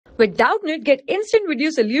With Doubtnut, get instant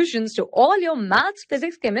video solutions to all your maths,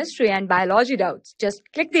 physics, chemistry, and biology doubts. Just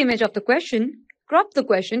click the image of the question, crop the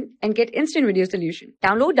question, and get instant video solution.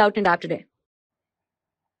 Download Doubtnut app today.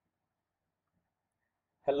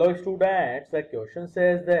 Hello students, the question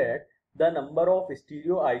says that the number of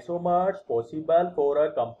stereoisomers possible for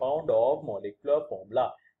a compound of molecular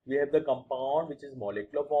formula. We have the compound which is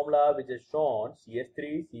molecular formula which is shown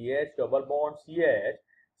CH3, CH double bond CH,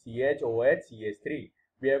 CHOH, CH3.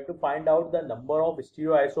 We have to find out the number of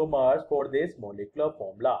stereoisomers for this molecular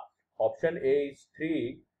formula. Option A is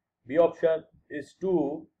 3, B option is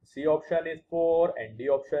 2, C option is 4 and D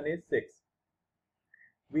option is 6.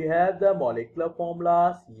 We have the molecular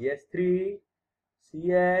formula CH3,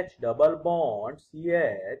 CH double bond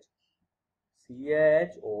CH,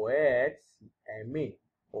 CHOH, Me.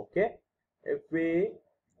 Okay. If we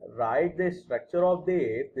write the structure of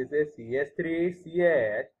this is CH3,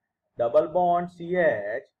 CH double bond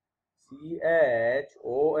CH,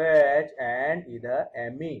 CHOH and either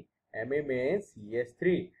Me. Me means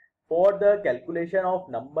CH3. For the calculation of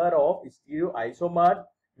number of stereoisomers,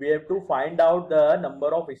 we have to find out the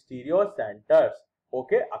number of stereo centers.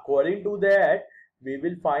 Okay, according to that, we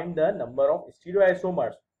will find the number of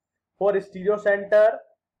stereoisomers. For stereo center,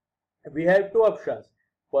 we have two options.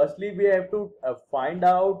 Firstly, we have to find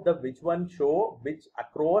out the which one show which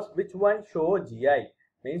one show GI,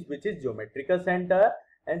 means which is geometrical center,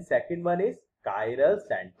 and second one is chiral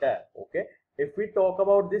center. Okay, if we talk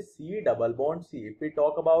about this C double bond C, if we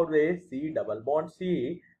talk about this C double bond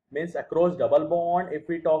C, means across double bond, if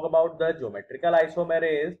we talk about the geometrical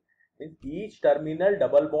isomerism, means each terminal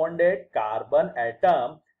double bonded carbon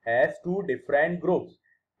atom has two different groups.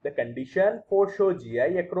 The condition for show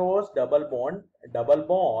GI across double bond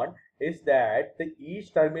is that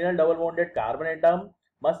each terminal double bonded carbon atom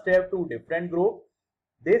must have two different groups.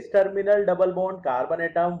 This terminal double bond carbon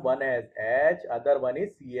atom, one has H, other one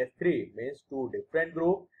is CH3, means two different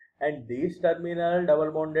groups, and this terminal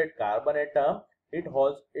double bonded carbon atom, it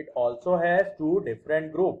also has two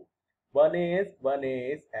different groups. One is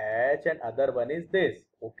H and other one is this.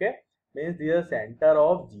 Okay, means this is center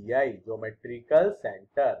of GI, geometrical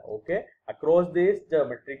center. Okay, across this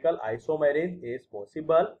geometrical isomerism is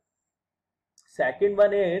possible. Second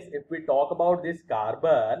one is, if we talk about this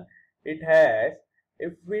carbon, it has,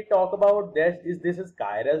 if we talk about this is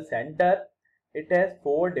chiral center, it has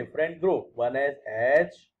four different groups. One has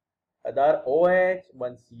H, other OH,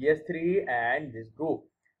 one CH3 and this group.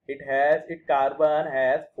 Its carbon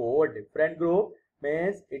has four different groups,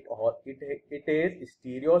 means it is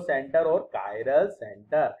stereo center or chiral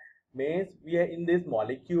center. Means we are in this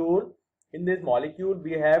molecule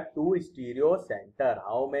we have two stereo center.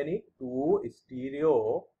 How many? Two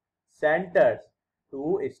stereo centers.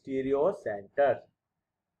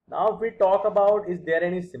 Now if we talk about, is there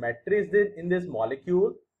any symmetry in this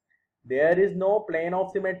molecule? There is no plane of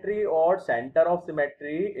symmetry or center of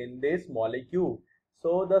symmetry in this molecule.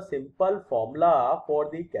 So the simple formula for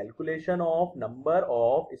the calculation of number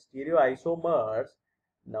of stereoisomers,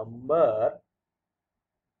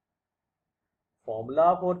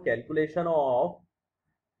 formula for calculation of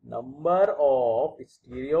number of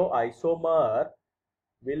stereoisomer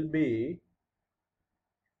will be,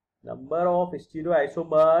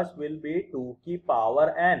 2 की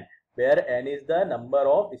power n, where n is the number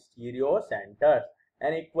of stereo centers.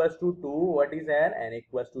 N equals to 2, what is n? N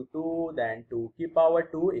equals to 2, then 2 की power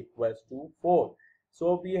 2 equals to 4.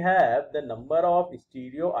 So we have the number of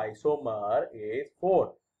stereoisomer is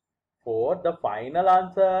 4. The final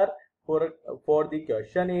answer for the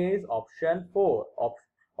question is option 4.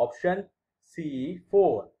 Option C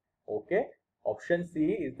 4. Okay. Option C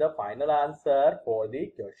is the final answer for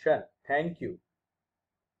the question. Thank you.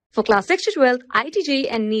 For class 6 to 12, IIT JEE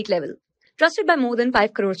and NEET level. Trusted by more than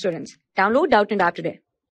 5 crore students. Download Doubtnut app today.